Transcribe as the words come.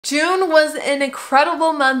June was an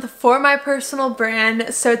incredible month for my personal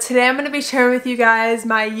brand, so today I'm going to be sharing with you guys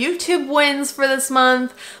my YouTube wins for this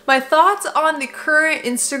month, my thoughts on the current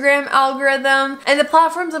Instagram algorithm, and the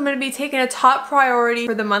platforms I'm going to be taking a top priority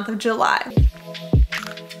for the month of July.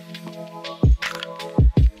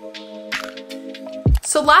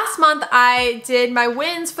 So last month I did my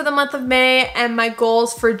wins for the month of May and my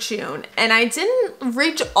goals for June, and I didn't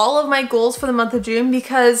reach all of my goals for the month of June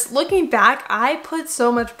because looking back I put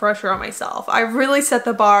so much pressure on myself. I really set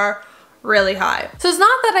the bar really high. So it's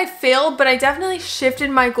not that I failed, but I definitely shifted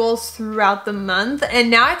my goals throughout the month,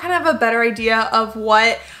 and now I kind of have a better idea of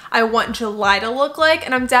what I want July to look like,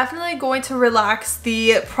 and I'm definitely going to relax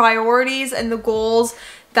the priorities and the goals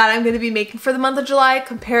that I'm going to be making for the month of July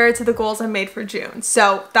compared to the goals I made for June.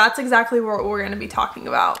 So that's exactly what we're going to be talking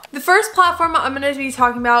about. The first platform I'm going to be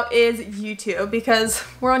talking about is YouTube, because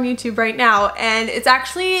we're on YouTube right now, and it's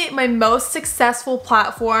actually my most successful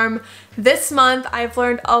platform this month. I've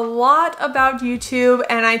learned a lot about YouTube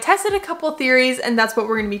and I tested a couple theories, and that's what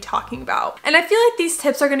we're going to be talking about. And I feel like these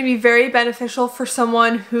tips are going to be very beneficial for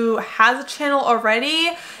someone who has a channel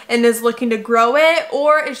already and is looking to grow it,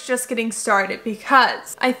 or is just getting started,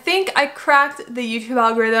 because I think I cracked the YouTube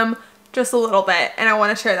algorithm just a little bit, and I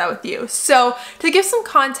want to share that with you. So to give some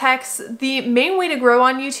context, the main way to grow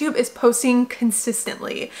on YouTube is posting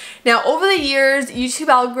consistently. Now, over the years, YouTube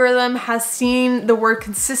algorithm has seen the word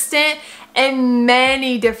consistent in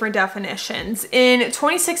many different definitions. In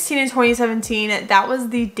 2016 and 2017, that was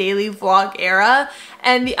the daily vlog era,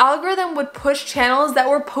 and the algorithm would push channels that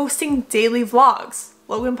were posting daily vlogs.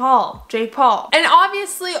 Logan Paul, Jake Paul. And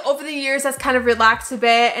obviously over the years that's kind of relaxed a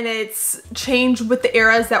bit, and it's changed with the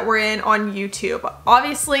eras that we're in on YouTube.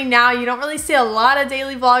 Obviously now you don't really see a lot of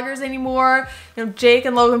daily vloggers anymore. You know, Jake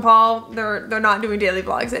and Logan Paul, they're not doing daily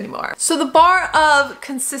vlogs anymore. So the bar of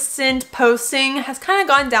consistent posting has kind of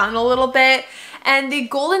gone down a little bit, and the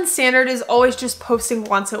golden standard is always just posting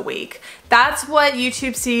once a week. That's what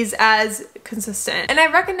YouTube sees as consistent. And I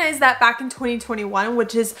recognized that back in 2021,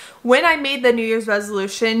 which is when I made the New Year's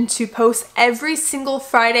resolution to post every single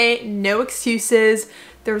Friday, no excuses.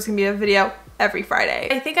 There was gonna be a video every Friday.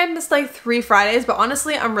 I think I missed like 3 Fridays, but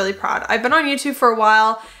honestly, I'm really proud. I've been on YouTube for a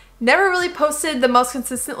while. Never really posted the most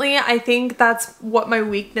consistently. I think that's what my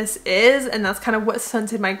weakness is, and that's kind of what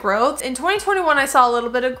stunted my growth. In 2021, I saw a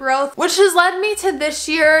little bit of growth, which has led me to this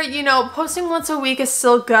year. You know, posting once a week is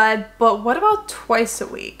still good, but what about twice a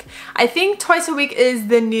week? I think twice a week is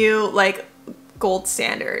the new, like, gold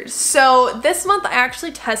standard. So this month I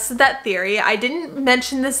actually tested that theory. I didn't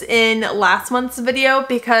mention this in last month's video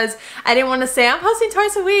because I didn't want to say I'm posting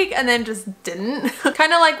twice a week and then just didn't.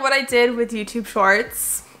 Kind of like what I did with YouTube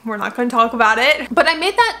Shorts. We're not going to talk about it, but I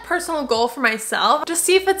made that personal goal for myself. Just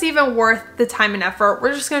see if it's even worth the time and effort.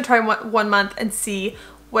 We're just going to try one month and see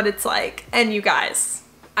what it's like. And you guys,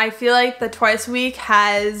 I feel like the twice a week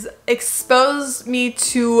has exposed me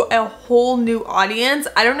to a whole new audience.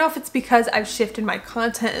 I don't know if it's because I've shifted my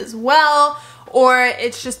content as well, or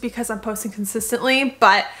it's just because I'm posting consistently,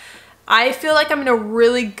 but I feel like I'm in a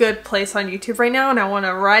really good place on YouTube right now, and I want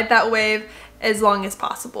to ride that wave as long as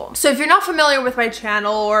possible. So if you're not familiar with my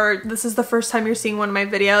channel, or this is the first time you're seeing one of my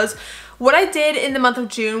videos, what I did in the month of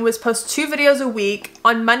June was post 2 videos a week.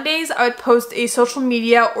 On Mondays, I would post a social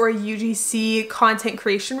media or UGC content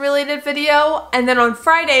creation related video. And then on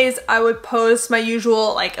Fridays, I would post my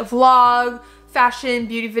usual like a vlog, fashion,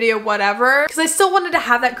 beauty video, whatever, because I still wanted to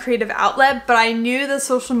have that creative outlet, but I knew the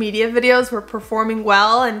social media videos were performing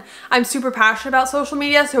well, and I'm super passionate about social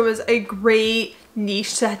media, so it was a great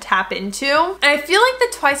niche to tap into. And I feel like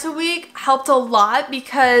the twice a week helped a lot,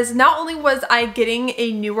 because not only was I getting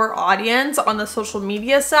a newer audience on the social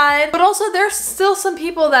media side, but also there's still some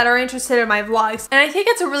people that are interested in my vlogs. And I think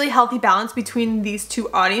it's a really healthy balance between these two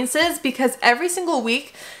audiences, because every single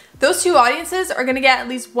week those two audiences are gonna get at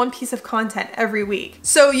least one piece of content every week.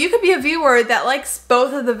 So you could be a viewer that likes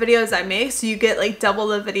both of the videos I make, so you get like double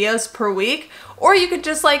the videos per week, or you could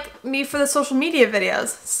just like me for the social media videos,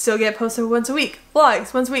 still get posted once a week,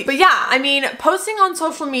 vlogs once a week. But yeah, I mean, posting on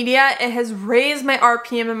social media, it has raised my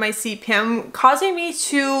RPM and my CPM, causing me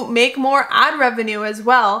to make more ad revenue as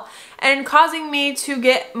well, and causing me to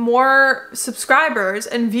get more subscribers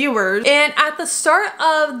and viewers. And at the start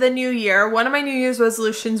of the new year, one of my New Year's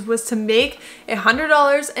resolutions was to make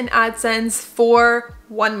 $100 in AdSense for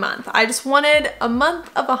 1 month. I just wanted a month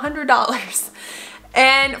of $100.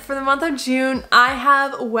 And for the month of June, I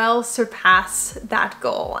have well surpassed that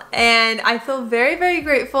goal. And I feel very, very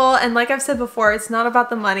grateful. And like I've said before, it's not about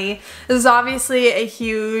the money. This is obviously a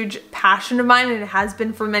huge passion of mine, and it has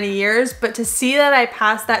been for many years. But to see that I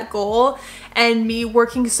passed that goal and me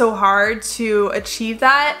working so hard to achieve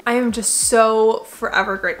that, I am just so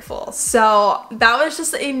forever grateful. So that was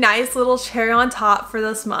just a nice little cherry on top for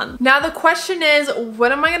this month. Now the question is,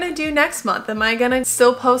 what am I gonna do next month? Am I gonna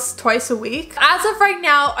still post twice a week? As of right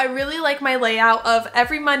now, I really like my layout of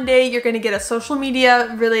every Monday you're gonna get a social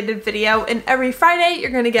media related video, and every Friday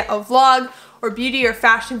you're gonna get a vlog or beauty or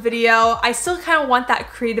fashion video. I still kind of want that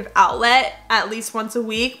creative outlet at least once a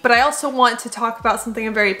week, but I also want to talk about something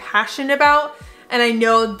I'm very passionate about, and I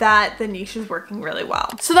know that the niche is working really well.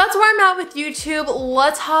 So that's where I'm at with YouTube.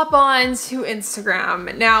 Let's hop on to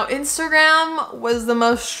Instagram. Now, Instagram was the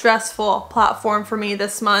most stressful platform for me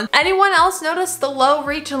this month. Anyone else notice the low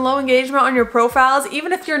reach and low engagement on your profiles?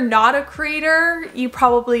 Even if you're not a creator, you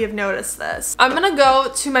probably have noticed this. I'm gonna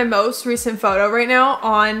go to my most recent photo right now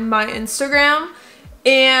on my Instagram,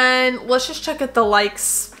 and let's just check out the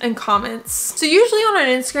likes and comments. So usually on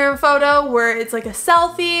an Instagram photo where it's like a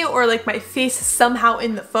selfie or like my face is somehow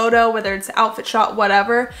in the photo, whether it's an outfit shot,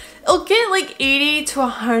 whatever, it'll get like 80 to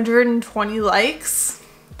 120 likes.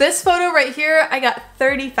 This photo right here, I got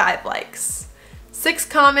 35 likes, 6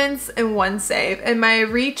 comments, and 1 save, and my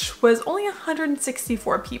reach was only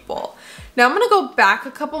 164 people. Now I'm gonna go back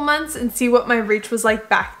a couple months and see what my reach was like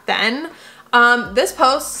back then. This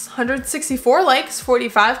post, 164 likes,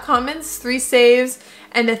 45 comments, 3 saves,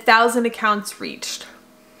 and 1,000 accounts reached.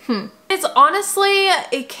 It's honestly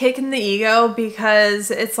a kick in the ego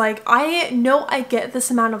because it's like, I know I get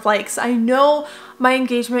this amount of likes. I know my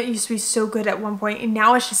engagement used to be so good at one point and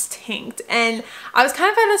now it's just tanked. And I was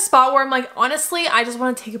kind of at a spot where I'm like, honestly, I just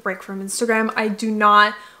want to take a break from Instagram. I do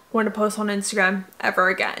not want to post on Instagram ever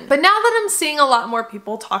again. But now that I'm seeing a lot more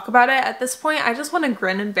people talk about it, at this point, I just want to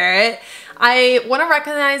grin and bear it. I want to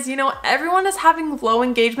recognize, you know, everyone is having low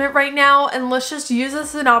engagement right now, and let's just use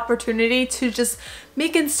this as an opportunity to just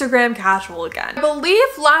make Instagram casual again. I believe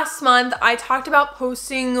last month I talked about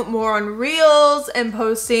posting more on Reels and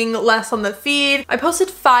posting less on the feed. I posted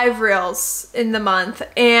 5 Reels in the month,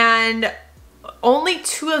 and only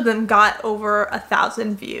 2 of them got over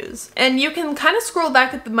 1,000 views. And you can kind of scroll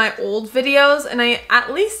back at my old videos and I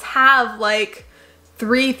at least have like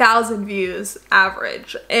 3,000 views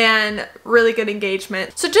average and really good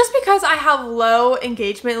engagement. So just because I have low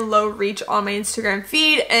engagement and low reach on my Instagram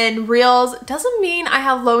feed and Reels doesn't mean I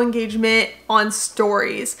have low engagement on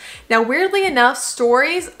stories. Now, weirdly enough,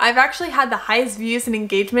 stories, I've actually had the highest views and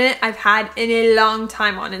engagement I've had in a long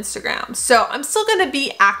time on Instagram. So I'm still gonna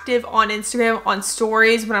be active on Instagram on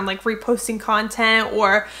stories when I'm like reposting content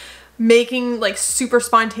or making like super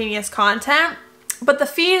spontaneous content. But the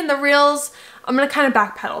feed and the Reels, I'm gonna kind of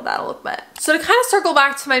backpedal that a little bit. So to kind of circle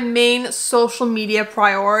back to my main social media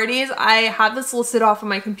priorities, I have this listed off on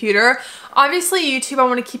my computer. Obviously YouTube I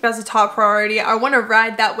want to keep as a top priority. I want to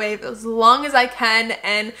ride that wave as long as I can,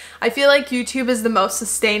 and I feel like YouTube is the most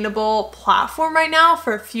sustainable platform right now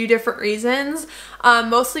for a few different reasons.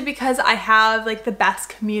 Mostly because I have like the best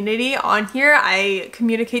community on here. I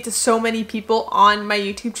communicate to so many people on my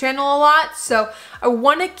YouTube channel a lot, so I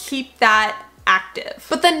want to keep that active.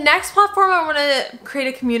 But the next platform I want to create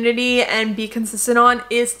a community and be consistent on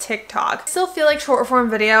is TikTok. I still feel like short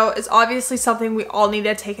form video is obviously something we all need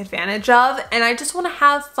to take advantage of, and I just want to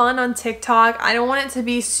have fun on TikTok. I don't want it to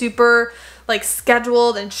be super like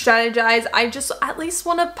scheduled and strategized. I just at least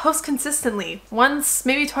want to post consistently, once,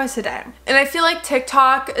 maybe twice a day. And I feel like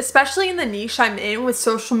TikTok, especially in the niche I'm in with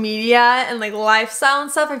social media and like lifestyle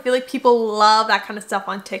and stuff, I feel like people love that kind of stuff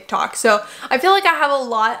on TikTok. So I feel like I have a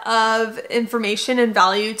lot of information and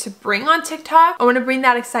value to bring on TikTok. I want to bring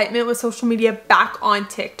that excitement with social media back on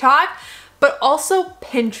TikTok. But also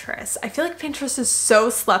Pinterest. I feel like Pinterest is so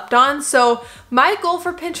slept on. So my goal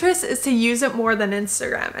for Pinterest is to use it more than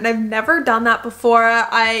Instagram. And I've never done that before.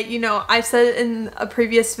 I've said in a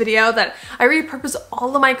previous video that I repurpose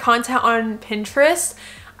all of my content on Pinterest.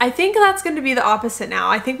 I think that's going to be the opposite now.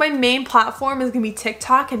 I think my main platform is going to be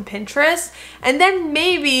TikTok and Pinterest, and then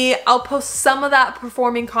maybe I'll post some of that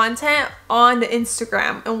performing content on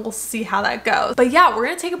Instagram, and we'll see how that goes. But yeah, we're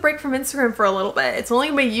going to take a break from Instagram for a little bit. It's only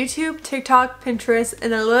my YouTube, TikTok, Pinterest,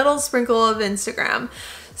 and a little sprinkle of Instagram.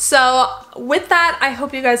 So with that, I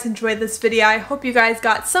hope you guys enjoyed this video. I hope you guys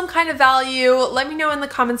got some kind of value. Let me know in the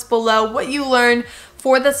comments below what you learned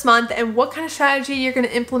for this month and what kind of strategy you're going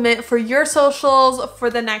to implement for your socials for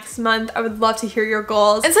the next month. I would love to hear your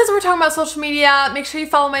goals. And since we're talking about social media, make sure you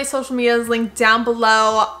follow my social medias linked down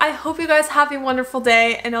below. I hope you guys have a wonderful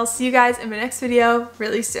day, and I'll see you guys in my next video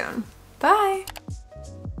really soon. Bye!